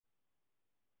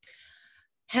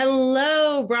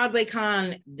Hello, Broadway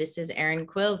Con. This is Erin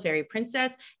Quill, Fairy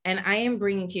Princess, and I am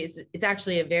bringing to you, it's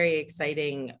actually a very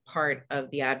exciting part of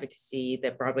the advocacy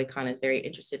that Broadway Con is very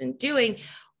interested in doing.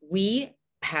 We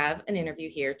have an interview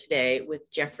here today with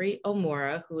Jeffrey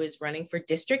Omura, who is running for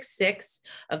District 6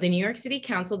 of the New York City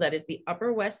Council, that is the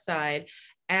Upper West Side.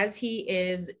 As he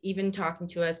is even talking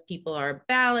to us, people are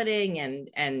balloting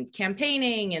and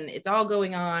campaigning, and it's all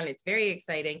going on. It's very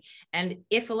exciting. And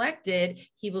if elected,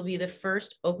 he will be the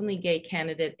first openly gay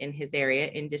candidate in his area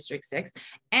in District 6.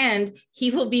 And he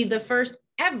will be the first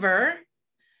ever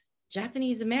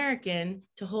Japanese American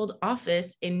to hold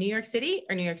office in New York City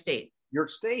or New York State? New York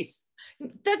State.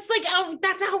 That's like, oh,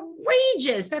 that's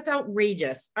outrageous. That's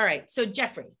outrageous. All right. So,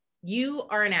 Jeffrey, you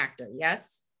are an actor,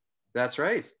 yes? That's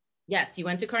right. Yes, you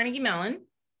went to Carnegie Mellon.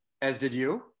 As did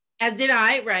you. As did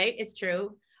I, right? It's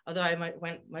true. Although I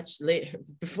went much later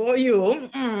before you.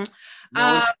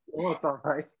 No, it's all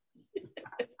right.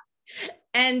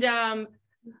 And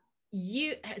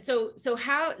so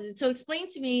explain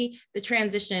to me the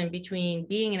transition between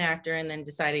being an actor and then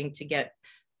deciding to get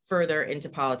further into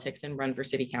politics and run for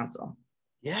city council.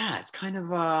 Yeah, it's kind of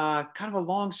a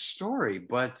long story,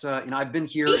 but I've been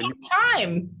here in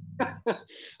time.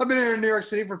 I've been here in New York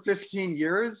City for 15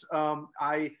 years.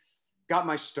 I got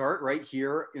my start right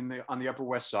here on the Upper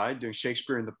West Side doing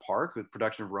Shakespeare in the Park with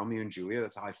production of Romeo and Juliet.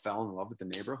 That's how I fell in love with the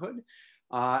neighborhood.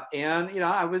 And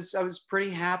I was pretty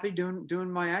happy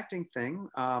doing my acting thing.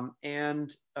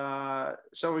 And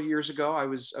several years ago, I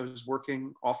was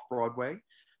working off Broadway,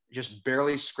 just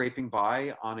barely scraping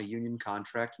by on a union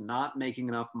contract, not making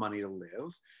enough money to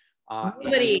live.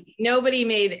 Nobody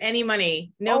made any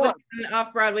money. Nobody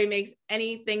off Broadway makes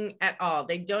anything at all.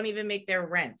 They don't even make their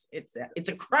rent. It's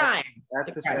a crime.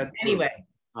 That's the sad. Anyway.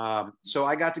 So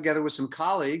I got together with some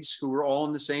colleagues who were all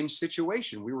in the same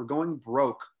situation. We were going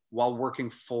broke while working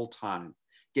full time,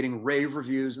 getting rave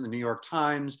reviews in the New York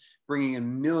Times, bringing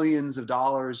in millions of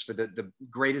dollars for the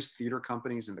greatest theater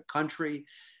companies in the country.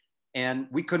 And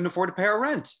we couldn't afford to pay our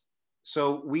rent.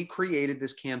 So we created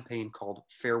this campaign called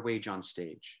Fair Wage on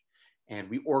Stage. And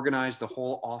we organized the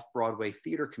whole off-Broadway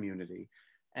theater community.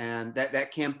 And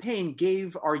that campaign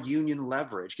gave our union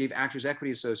leverage, gave Actors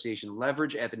Equity Association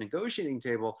leverage at the negotiating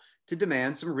table to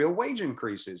demand some real wage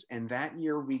increases. And that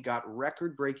year we got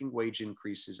record-breaking wage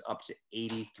increases up to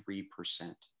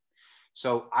 83%.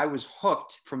 So I was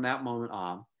hooked from that moment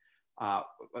on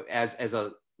as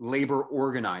a labor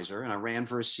organizer, and I ran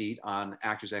for a seat on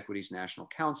Actors Equity's National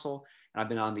Council. And I've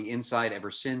been on the inside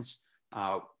ever since,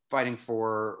 fighting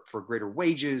for greater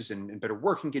wages and better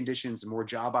working conditions and more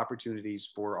job opportunities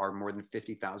for our more than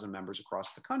 50,000 members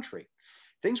across the country.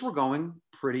 Things were going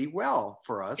pretty well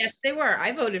for us. Yes, they were.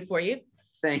 I voted for you.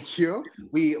 Thank you.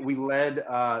 We led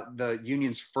the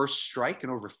union's first strike in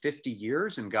over 50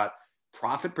 years and got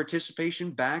profit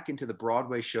participation back into the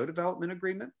Broadway show development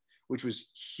agreement, which was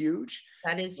huge.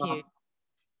 That is huge.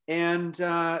 And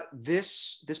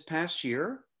this past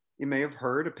year, you may have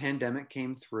heard a pandemic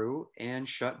came through and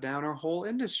shut down our whole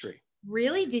industry.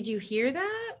 Really? Did you hear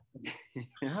that?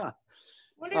 Yeah.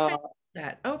 What if I missed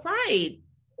that? Oh, right.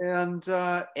 And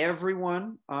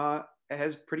everyone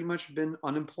has pretty much been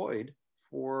unemployed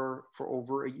for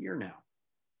over a year now.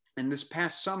 And this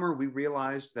past summer, we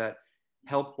realized that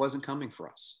help wasn't coming for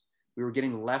us. We were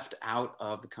getting left out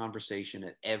of the conversation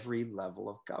at every level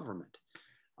of government.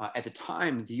 At the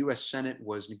time, the US Senate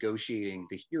was negotiating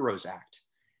the HEROES Act.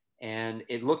 And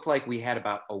it looked like we had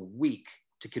about a week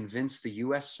to convince the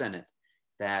US Senate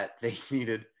that they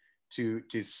needed to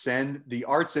send the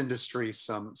arts industry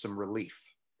some relief.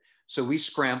 So we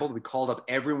scrambled, we called up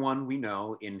everyone we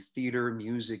know in theater,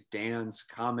 music, dance,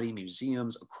 comedy,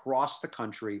 museums across the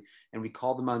country, and we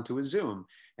called them onto a Zoom.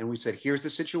 And we said, here's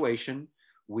the situation.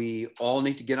 We all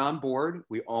need to get on board.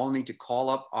 We all need to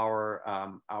call up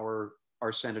our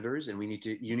senators, and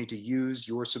you need to use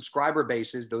your subscriber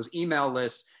bases, those email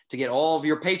lists, to get all of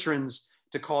your patrons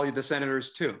to call you the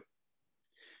senators too.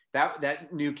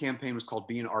 That new campaign was called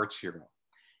Be an Arts Hero.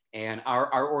 And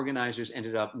our organizers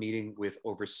ended up meeting with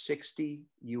over 60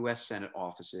 US Senate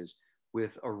offices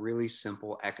with a really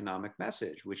simple economic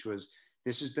message, which was,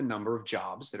 this is the number of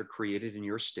jobs that are created in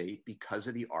your state because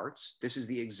of the arts. This is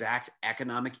the exact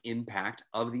economic impact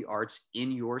of the arts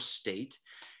in your state.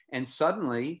 And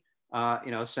suddenly,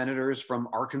 senators from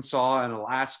Arkansas and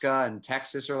Alaska and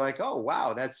Texas are like, oh,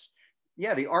 wow,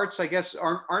 the arts, I guess,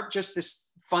 aren't just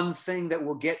this fun thing that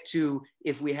we'll get to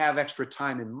if we have extra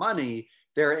time and money.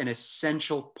 They're an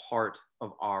essential part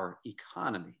of our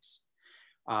economies.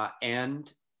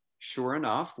 And sure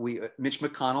enough, Mitch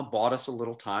McConnell bought us a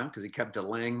little time because he kept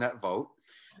delaying that vote.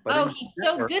 But Oh, in he's so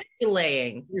December, good at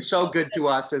delaying. he's so good to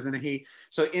us, isn't he?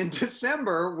 So in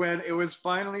December, when it was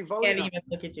finally voted Can't on, even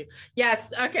look at you.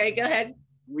 Yes. Okay. Go ahead.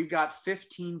 we got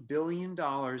 $15 billion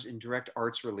in direct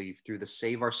arts relief through the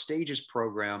Save Our Stages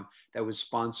program that was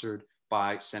sponsored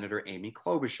by Senator Amy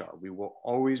Klobuchar. We will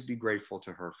always be grateful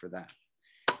to her for that.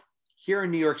 Here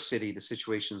in New York City, the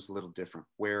situation is a little different,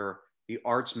 where the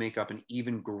arts make up an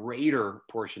even greater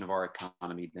portion of our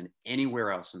economy than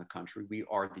anywhere else in the country. We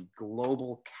are the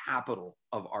global capital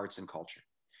of arts and culture.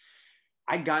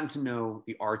 I'd gotten to know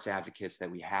the arts advocates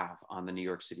that we have on the New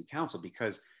York City Council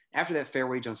because after that Fair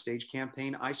Wage on Stage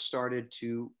campaign, I started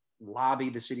to lobby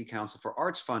the City Council for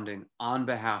arts funding on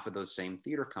behalf of those same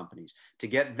theater companies to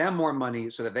get them more money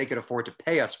so that they could afford to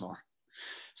pay us more.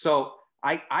 So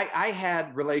I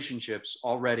had relationships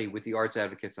already with the arts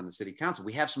advocates on the City Council.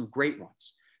 We have some great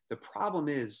ones. The problem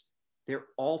is they're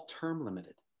all term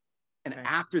limited. And Right.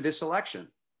 after this election,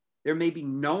 there may be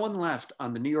no one left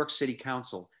on the New York City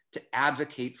Council to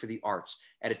advocate for the arts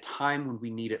at a time when we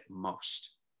need it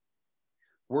most.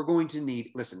 We're going to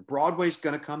need, listen, Broadway's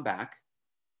going to come back.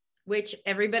 Which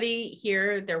everybody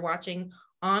here, they're watching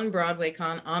on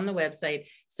BroadwayCon on the website.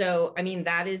 So, I mean,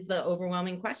 that is the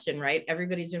overwhelming question, right?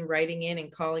 Everybody's been writing in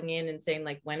and calling in and saying,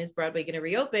 like, when is Broadway going to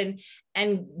reopen?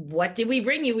 And what did we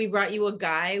bring you? We brought you a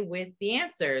guy with the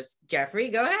answers. Jeffrey,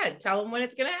 go ahead. Tell them when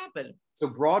it's going to happen. So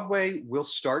Broadway will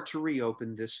start to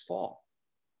reopen this fall.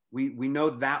 We know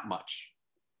that much,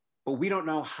 but we don't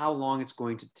know how long it's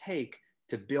going to take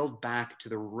to build back to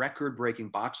the record-breaking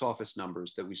box office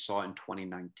numbers that we saw in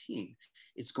 2019.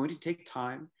 It's going to take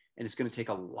time, and it's going to take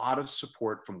a lot of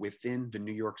support from within the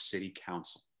New York City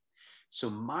Council. So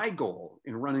my goal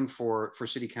in running for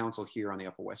City Council here on the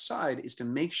Upper West Side is to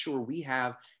make sure we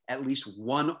have at least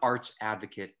one arts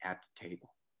advocate at the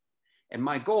table. And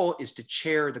my goal is to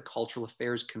chair the Cultural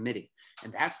Affairs Committee.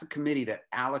 And that's the committee that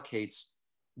allocates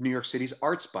New York City's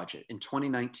arts budget. In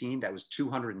 2019, that was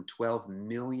 $212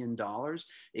 million.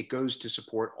 It goes to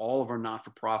support all of our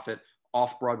not-for-profit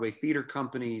off-Broadway theater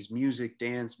companies, music,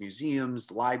 dance,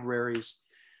 museums, libraries.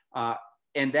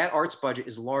 And that arts budget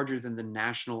is larger than the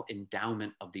National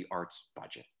Endowment of the Arts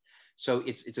budget. So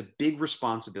it's a big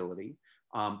responsibility.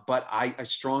 But I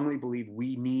strongly believe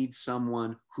we need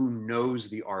someone who knows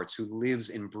the arts, who lives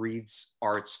and breathes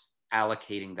arts,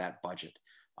 allocating that budget.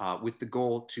 With the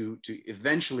goal to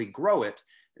eventually grow it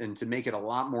and to make it a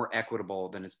lot more equitable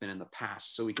than it's been in the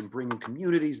past. So we can bring in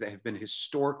communities that have been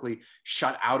historically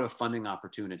shut out of funding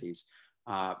opportunities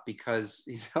because,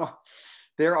 you know,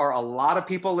 there are a lot of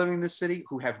people living in this city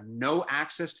who have no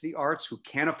access to the arts, who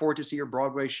can't afford to see a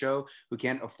Broadway show, who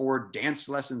can't afford dance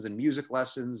lessons and music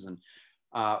lessons. And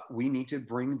we need to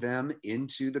bring them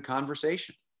into the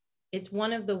conversation. It's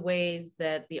one of the ways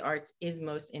that the arts is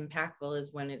most impactful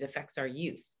is when it affects our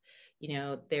youth. You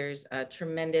know, there's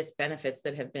tremendous benefits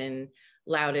that have been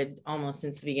lauded almost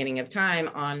since the beginning of time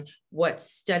on what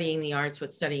studying the arts,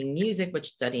 what studying music, what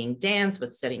studying dance,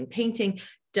 what studying painting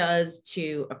does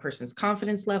to a person's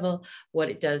confidence level, what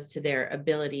it does to their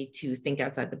ability to think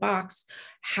outside the box,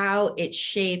 how it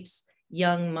shapes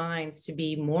young minds to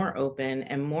be more open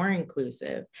and more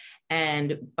inclusive.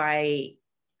 And by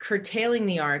curtailing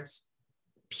the arts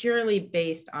purely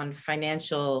based on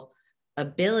financial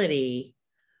ability,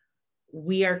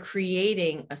 we are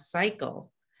creating a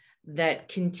cycle that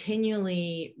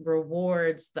continually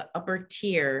rewards the upper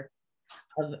tier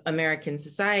of American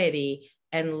society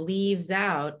and leaves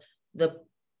out the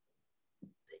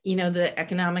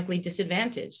economically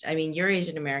disadvantaged. I mean, you're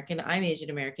Asian American, I'm Asian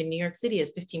American. New York City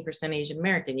is 15% Asian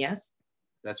American, yes?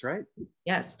 That's right.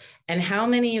 Yes. And how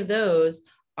many of those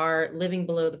are living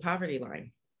below the poverty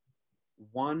line?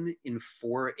 1 in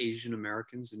 4 Asian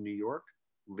Americans in New York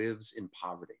lives in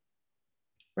poverty.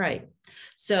 Right.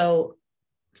 So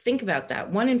think about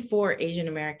that. 1 in 4 Asian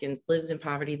Americans lives in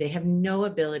poverty. They have no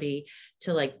ability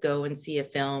to like go and see a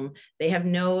film. They have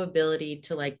no ability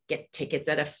to like get tickets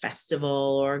at a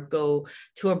festival or go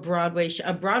to a Broadway show.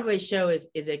 A Broadway show is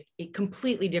a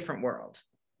completely different world,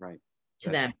 right, to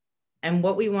them. And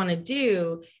what we want to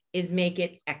do is make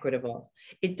it equitable.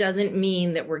 It doesn't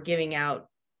mean that we're giving out,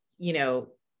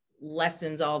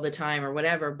 lessons all the time or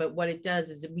whatever, but what it does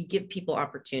is that we give people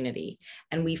opportunity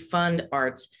and we fund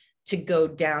arts to go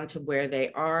down to where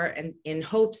they are, and in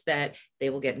hopes that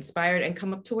they will get inspired and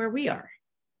come up to where we are.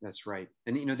 That's right.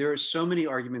 And, there are so many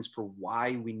arguments for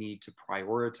why we need to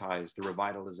prioritize the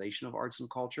revitalization of arts and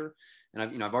culture.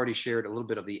 And I've already shared a little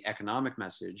bit of the economic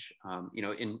message.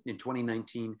 In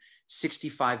 2019,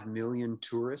 65 million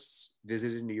tourists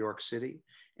visited New York City,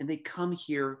 and they come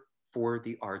here for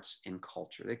the arts and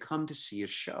culture. They come to see a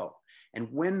show. And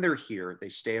when they're here, they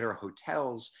stay at our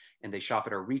hotels and they shop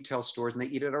at our retail stores and they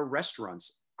eat at our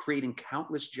restaurants, creating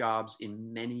countless jobs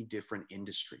in many different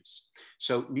industries.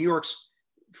 So New York's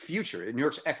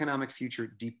economic future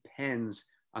depends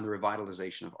on the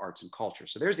revitalization of arts and culture.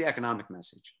 So there's the economic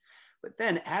message. But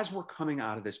then as we're coming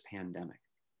out of this pandemic,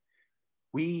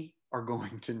 we are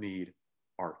going to need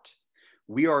art.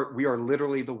 We are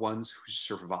literally the ones who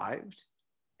survived,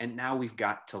 and now we've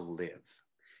got to live.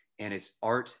 And it's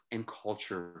art and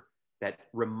culture that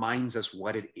reminds us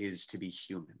what it is to be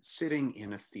human. Sitting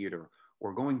in a theater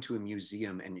or going to a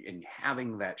museum and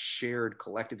having that shared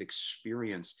collective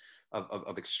experience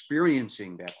of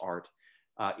experiencing that art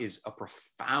is a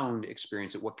profound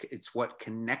experience. It's what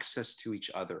connects us to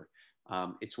each other.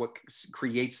 It's what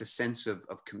creates a sense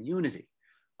of community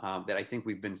that I think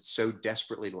we've been so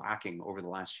desperately lacking over the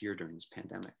last year during this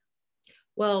pandemic.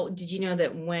 Well, did you know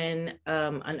that when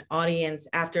an audience,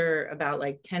 after about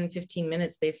like 10, 15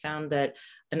 minutes, they found that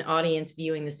an audience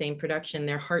viewing the same production,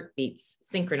 their heartbeats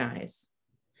synchronize.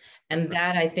 And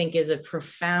that, I think, is a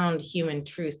profound human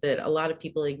truth that a lot of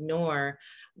people ignore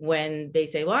when they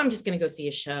say, well, I'm just going to go see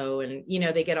a show. And, you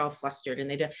know, they get all flustered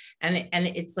and they do. And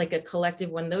it's like a collective,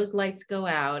 when those lights go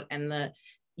out and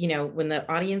when the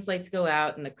audience lights go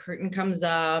out and the curtain comes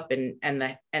up and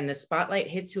the spotlight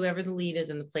hits whoever the lead is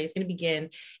and the play's going to begin,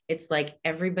 it's like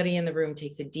everybody in the room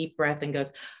takes a deep breath and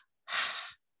goes,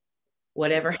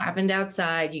 whatever happened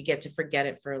outside, you get to forget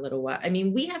it for a little while. I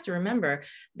mean, we have to remember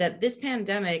that this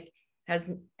pandemic has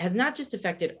not just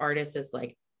affected artists as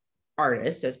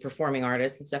performing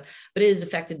artists and stuff, but it has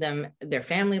affected them, their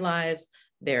family lives,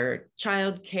 their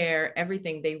child care,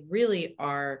 everything. They really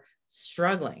are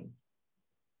struggling.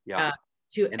 Yeah.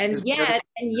 And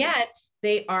yet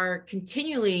they are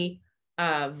continually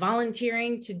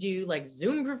volunteering to do like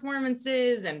Zoom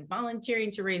performances and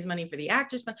volunteering to raise money for the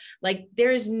Actors Fund. Like,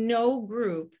 there's no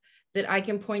group that I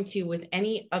can point to with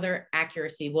any other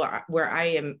accuracy where I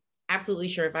am absolutely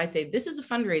sure if I say this is a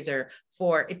fundraiser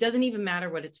for, it doesn't even matter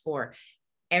what it's for,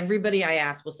 everybody I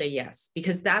ask will say yes,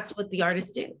 because that's what the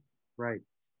artists do. Right.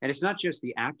 And it's not just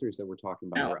the actors that we're talking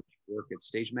about. No. We work at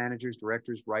stage managers,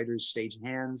 directors, writers, stage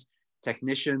hands,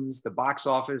 technicians, the box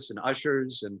office, and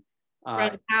ushers, and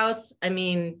front of house. I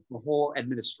mean, the whole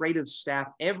administrative staff.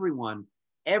 Everyone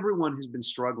has been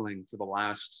struggling for the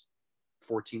last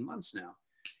 14 months now,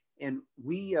 and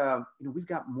we've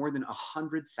got more than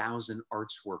 100,000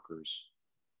 arts workers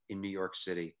in New York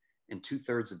City, and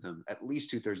at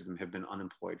least 2/3 of them, have been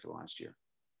unemployed for the last year.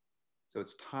 So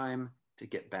it's time to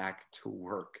get back to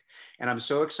work. And I'm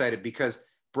so excited because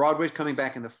Broadway's coming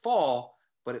back in the fall,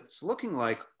 but it's looking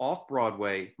like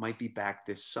off-Broadway might be back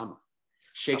this summer.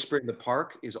 Shakespeare in the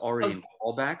Park is already in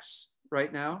callbacks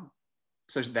right now.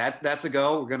 So that's a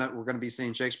go. We're gonna be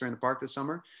seeing Shakespeare in the Park this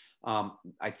summer.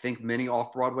 I think many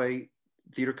off-Broadway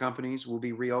theater companies will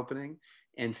be reopening,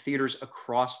 and theaters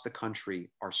across the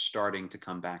country are starting to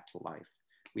come back to life.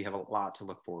 We have a lot to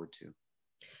look forward to.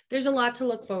 There's a lot to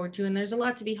look forward to, and there's a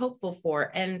lot to be hopeful for.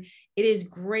 And it is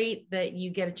great that you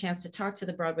get a chance to talk to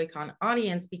the BroadwayCon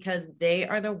audience, because they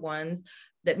are the ones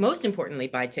that most importantly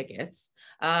buy tickets.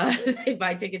 They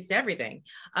buy tickets to everything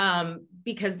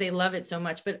because they love it so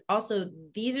much. But also,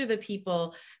 these are the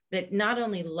people that not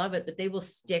only love it, but they will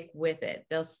stick with it.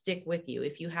 They'll stick with you.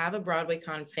 If you have a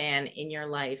BroadwayCon fan in your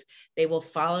life, they will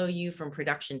follow you from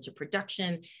production to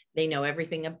production. They know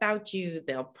everything about you.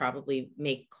 They'll probably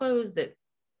make clothes that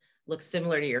look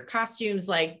similar to your costumes.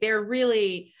 Like, they're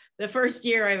really, the first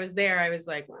year I was there, I was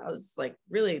like, wow, this is like,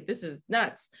 really, this is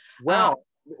nuts. Well,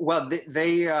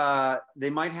 they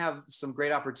might have some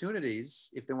great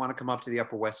opportunities if they want to come up to the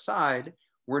Upper West Side.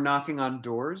 We're knocking on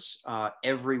doors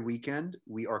every weekend.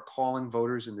 We are calling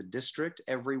voters in the district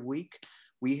every week.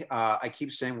 I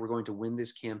keep saying we're going to win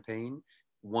this campaign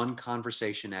one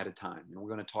conversation at a time. And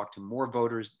we're going to talk to more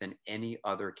voters than any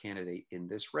other candidate in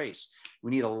this race.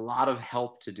 We need a lot of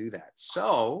help to do that.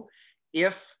 So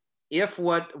if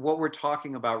what we're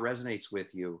talking about resonates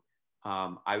with you,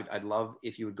 I'd love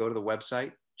if you would go to the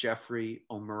website,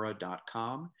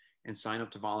 jeffreyomura.com, and sign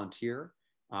up to volunteer.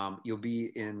 You'll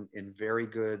be in very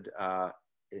good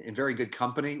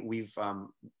company.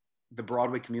 The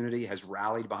Broadway community has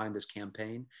rallied behind this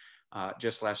campaign.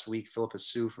 Just last week, Philippa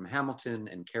Sue from Hamilton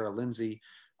and Kara Lindsay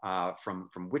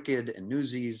from Wicked and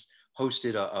Newsies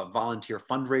hosted a volunteer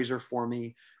fundraiser for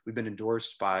me. We've been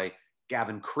endorsed by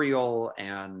Gavin Creel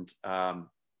and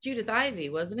Judith Ivey,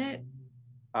 wasn't it?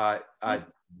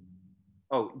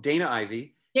 Dana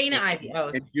Ivey.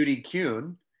 And Judy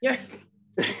Kuhn. Yeah.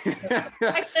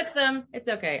 I flipped them. It's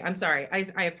okay. I'm sorry.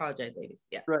 I apologize, ladies.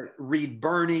 Yeah. Right. Reed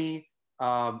Birney,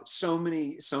 So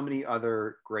many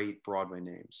other great Broadway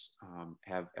names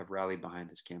have rallied behind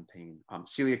this campaign.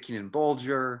 Celia Keenan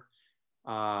Bolger,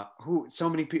 so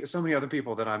many other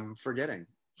people that I'm forgetting.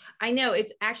 I know,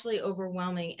 it's actually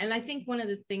overwhelming. And I think one of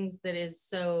the things that is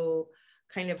so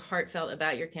kind of heartfelt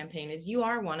about your campaign is you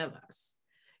are one of us.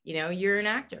 You know, you're an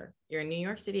actor, you're a New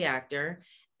York City actor,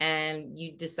 and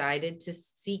you decided to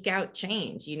seek out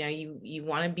change. You know, you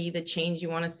want to be the change you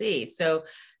want to see. So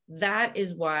that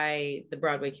is why the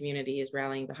Broadway community is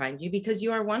rallying behind you, because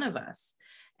you are one of us.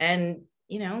 And,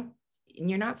 you know, and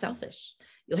you're not selfish.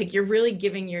 Like, you're really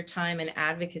giving your time and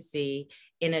advocacy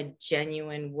in a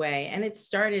genuine way. And it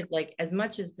started, like, as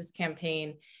much as this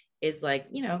campaign is, like,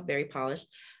 you know, very polished,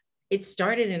 it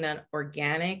started in an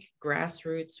organic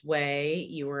grassroots way.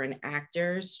 You were an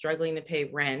actor struggling to pay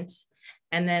rent,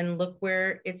 and then look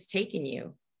where it's taken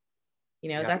you.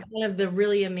 You know, that's one of the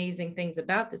really amazing things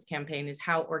about this campaign, is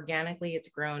how organically it's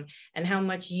grown and how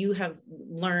much you have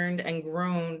learned and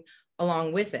grown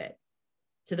along with it,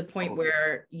 to the point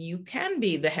where you can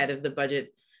be the head of the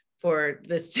budget for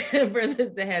this, for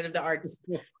the head of the arts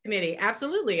committee.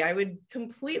 Absolutely. I would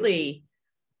completely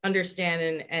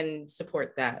understand and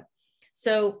support that.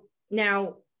 So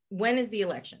now, when is the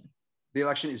election? The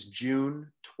election is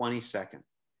June 22nd.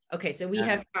 Okay, so we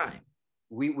have time.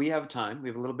 We have time. We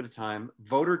have a little bit of time.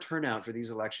 Voter turnout for these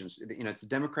elections, you know, it's a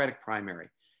Democratic primary,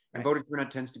 and voter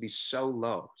turnout tends to be so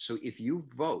low. So if you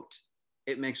vote,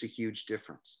 it makes a huge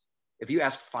difference. If you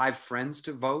ask 5 friends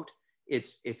to vote,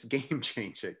 it's game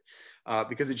changing,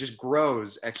 because it just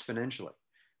grows exponentially.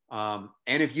 And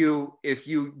if you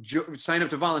sign up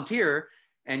to volunteer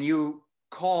and you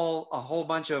call a whole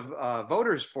bunch of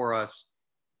voters for us,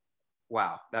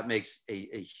 wow, that makes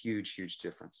a huge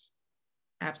difference.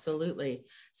 Absolutely.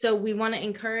 So we want to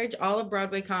encourage all of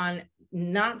BroadwayCon,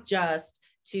 not just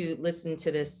to listen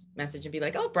to this message and be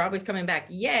like, oh, Broadway's coming back,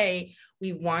 yay.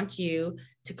 We want you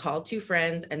to call 2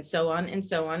 friends, and so on and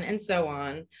so on and so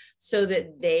on, so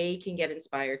that they can get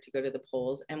inspired to go to the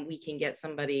polls, and we can get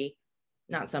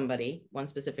one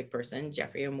specific person,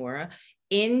 Jeffrey Omura,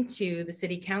 into the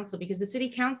city council, because the city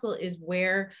council is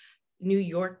where New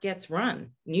York gets run.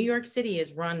 New York City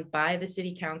is run by the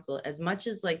city council. As much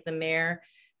as, like, the mayor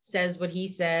says what he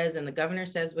says and the governor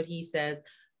says what he says,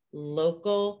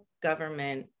 local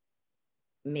government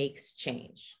makes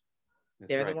change.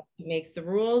 They're the ones who makes the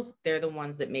rules. They're the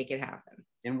ones that make it happen.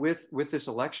 And with this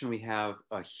election, we have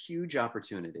a huge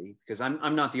opportunity, because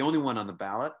I'm not the only one on the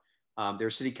ballot. There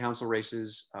are city council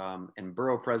races, and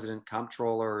borough president,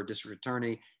 comptroller, district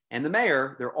attorney, and the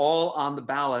mayor. They're all on the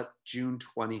ballot June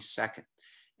 22nd.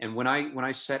 And when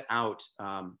I set out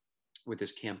with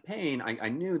this campaign, I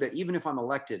knew that even if I'm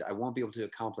elected, I won't be able to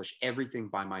accomplish everything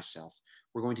by myself.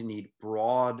 We're going to need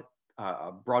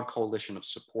a broad coalition of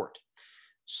support.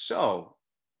 So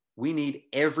we need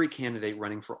every candidate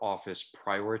running for office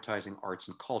prioritizing arts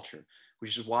and culture,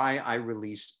 which is why I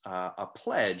released a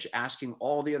pledge asking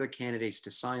all the other candidates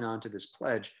to sign on to this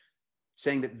pledge,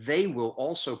 saying that they will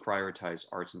also prioritize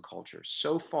arts and culture.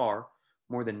 So far,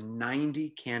 more than 90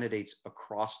 candidates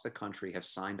across the country have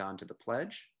signed on to the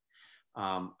pledge,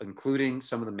 including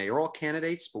some of the mayoral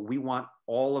candidates, but we want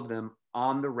all of them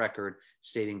on the record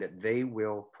stating that they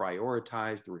will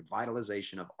prioritize the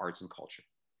revitalization of arts and culture.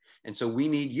 And so we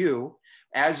need you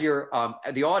as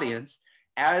the audience,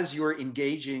 as you're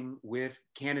engaging with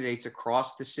candidates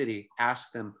across the city,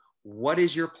 ask them, what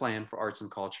is your plan for arts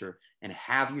and culture? And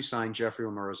have you signed Jeffrey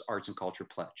Omura's Arts and Culture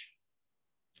Pledge?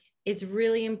 It's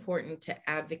really important to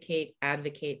advocate,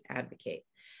 advocate, advocate.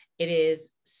 It is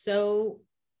so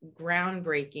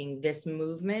groundbreaking, this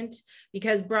movement,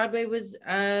 because Broadway was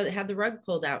had the rug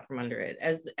pulled out from under it,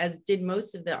 as did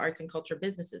most of the arts and culture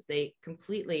businesses. They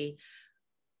completely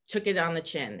took it on the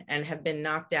chin and have been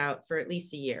knocked out for at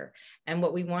least a year. And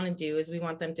what we want to do is we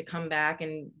want them to come back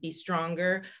and be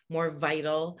stronger, more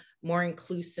vital, more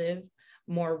inclusive,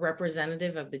 more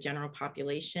representative of the general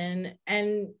population,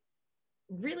 and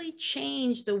really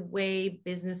change the way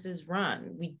businesses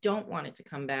run. We don't want it to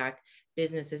come back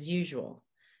business as usual.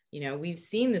 You know, we've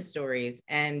seen the stories,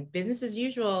 and business as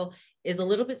usual is a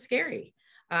little bit scary.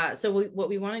 So what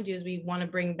we want to do is we want to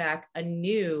bring back a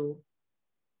new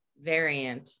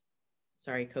variant,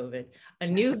 sorry, COVID, a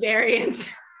new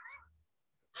variant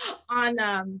on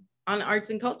arts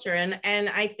and culture. And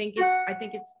I think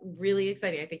it's really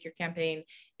exciting. I think your campaign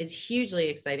is hugely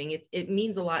exciting. It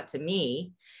means a lot to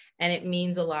me, and it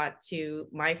means a lot to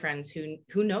my friends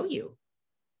who know you,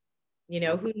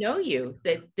 who know you,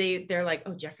 that they're like,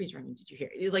 oh, Jeffrey's running. Did you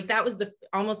hear? Like, that was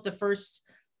almost the first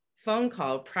phone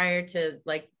call prior to,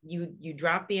 like, you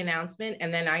dropped the announcement,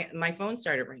 and then my phone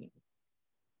started ringing.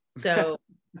 So,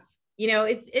 You know,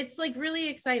 it's like really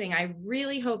exciting. I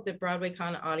really hope that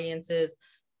BroadwayCon audiences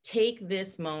take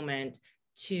this moment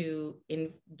to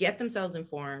get themselves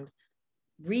informed,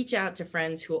 reach out to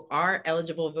friends who are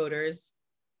eligible voters,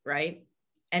 right?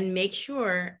 And make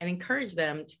sure and encourage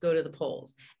them to go to the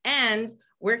polls. And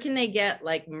where can they get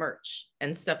like merch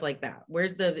and stuff like that?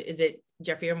 Is it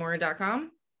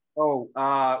jeffreyomura.com? Oh,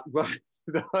 well,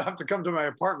 they'll have to come to my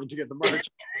apartment to get the merch.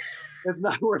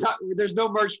 There's no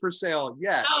merch for sale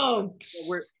yet. Oh,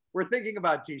 we're thinking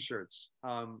about t-shirts. We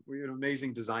have an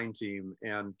amazing design team.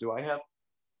 And do I have,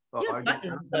 you have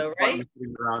buttons though, right? Buttons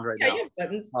around right yeah, now. you have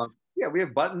buttons. Yeah, we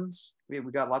have buttons. We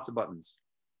got lots of buttons.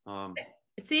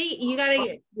 See, you gotta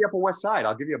get the Upper West Side.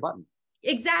 I'll give you a button.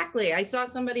 Exactly. I saw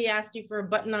somebody asked you for a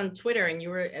button on Twitter,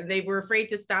 and they were afraid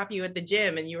to stop you at the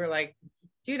gym, and you were like,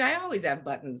 "Dude, I always have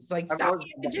buttons. Like, stop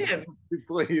me at the gym,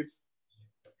 please."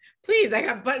 Please, I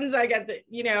got buttons. I got the,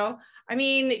 you know. I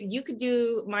mean, you could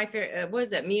do my fair. What is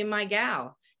that? Me and my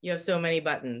gal. You have so many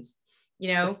buttons.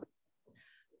 You know.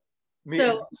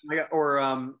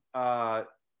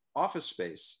 Office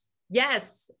Space.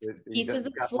 Yes, pieces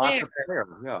of flair.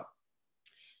 Yeah.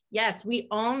 Yes, we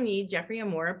all need Jeffrey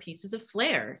Omura pieces of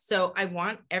flair. So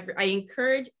I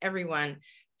encourage everyone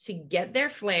to get their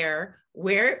flair,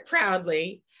 wear it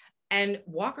proudly, and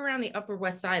walk around the Upper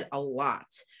West Side a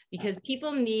lot, because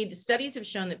studies have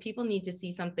shown that people need to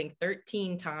see something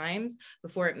 13 times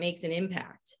before it makes an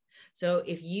impact. So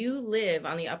if you live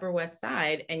on the Upper West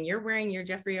Side and you're wearing your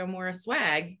Jeffrey Omura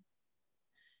swag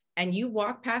and you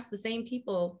walk past the same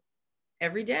people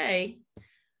every day,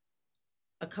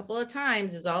 a couple of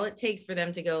times is all it takes for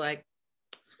them to go like,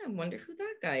 I wonder who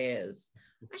that guy is.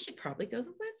 I should probably go to the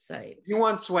website. If you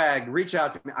want swag, reach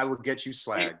out to me. I will get you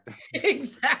swag.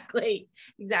 Exactly.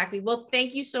 Well,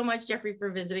 thank you so much, Jeffrey,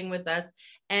 for visiting with us.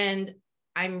 And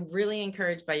I'm really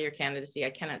encouraged by your candidacy.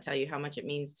 I cannot tell you how much it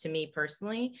means to me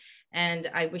personally. And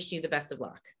I wish you the best of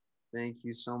luck. Thank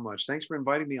you so much. Thanks for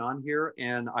inviting me on here.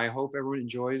 And I hope everyone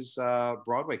enjoys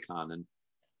BroadwayCon.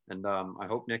 And I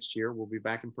hope next year we'll be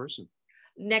back in person.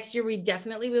 Next year, we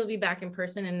definitely will be back in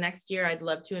person. And next year, I'd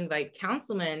love to invite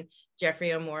Councilman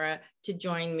Jeffrey Omura to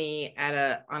join me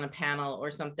on a panel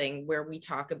or something where we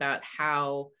talk about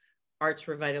how arts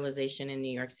revitalization in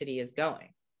New York City is going.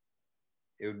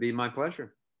 It would be my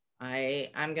pleasure.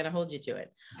 I'm going to hold you to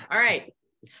it. All right.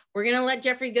 We're going to let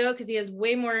Jeffrey go because he has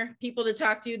way more people to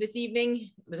talk to this evening.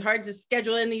 It was hard to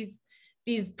schedule in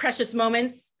these precious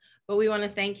moments, but we want to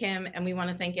thank him, and we want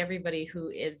to thank everybody who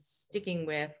is sticking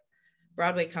with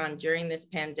BroadwayCon during this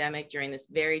pandemic, during this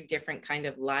very different kind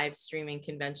of live streaming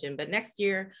convention. But next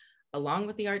year, along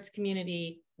with the arts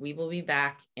community, we will be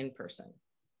back in person.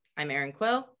 I'm Erin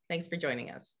Quill. Thanks for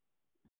joining us.